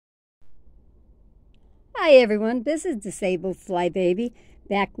Hi everyone, this is Disabled Fly Baby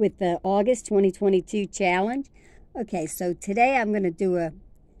back with the August 2022 challenge. Okay, so today I'm going to do a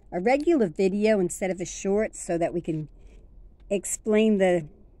regular video instead of a short so that we can explain the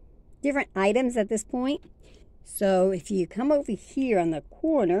different items at this point. So if you come over here on the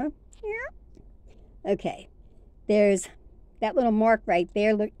corner, okay, there's that little mark right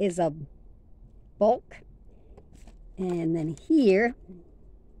there. Look, is a bulk, and then here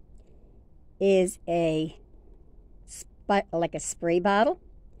is like a spray bottle,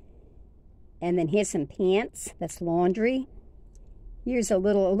 and then here's some pants. That's laundry. Here's a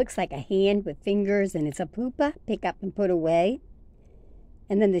little, it looks like a hand with fingers, and it's a poopa, pick up and put away.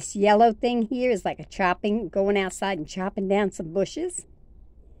 And then this yellow thing here is like a going outside and chopping down some bushes.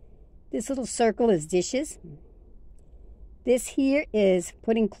 This little circle is dishes. This here is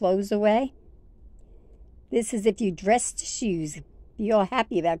putting clothes away. This is if you dress to shoes. You're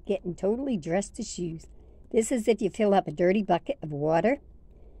happy about getting totally dressed to shoes. This is if you fill up a dirty bucket of water.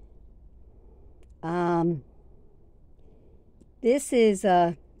 This is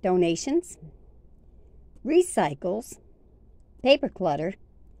donations, recycles, paper clutter,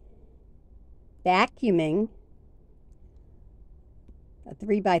 vacuuming, a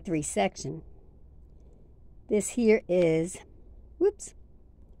 3x3 section. This here is, whoops,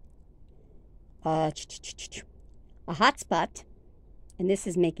 a hotspot. And this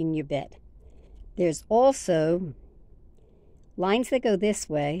is making your bed. There's also lines that go this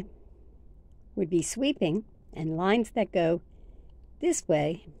way would be sweeping, and lines that go this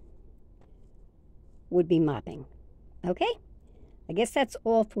way would be mopping. Okay? I guess that's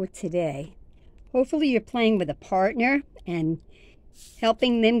all for today. Hopefully you're playing with a partner and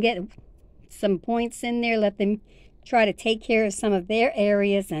helping them get some points in there. Let them try to take care of some of their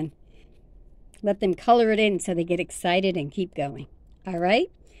areas and let them color it in so they get excited and keep going. All right?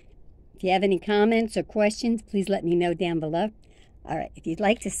 If you have any comments or questions, please let me know down below. All right. If you'd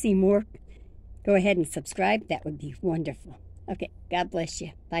like to see more, go ahead and subscribe. That would be wonderful. Okay. God bless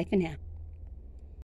you. Bye for now.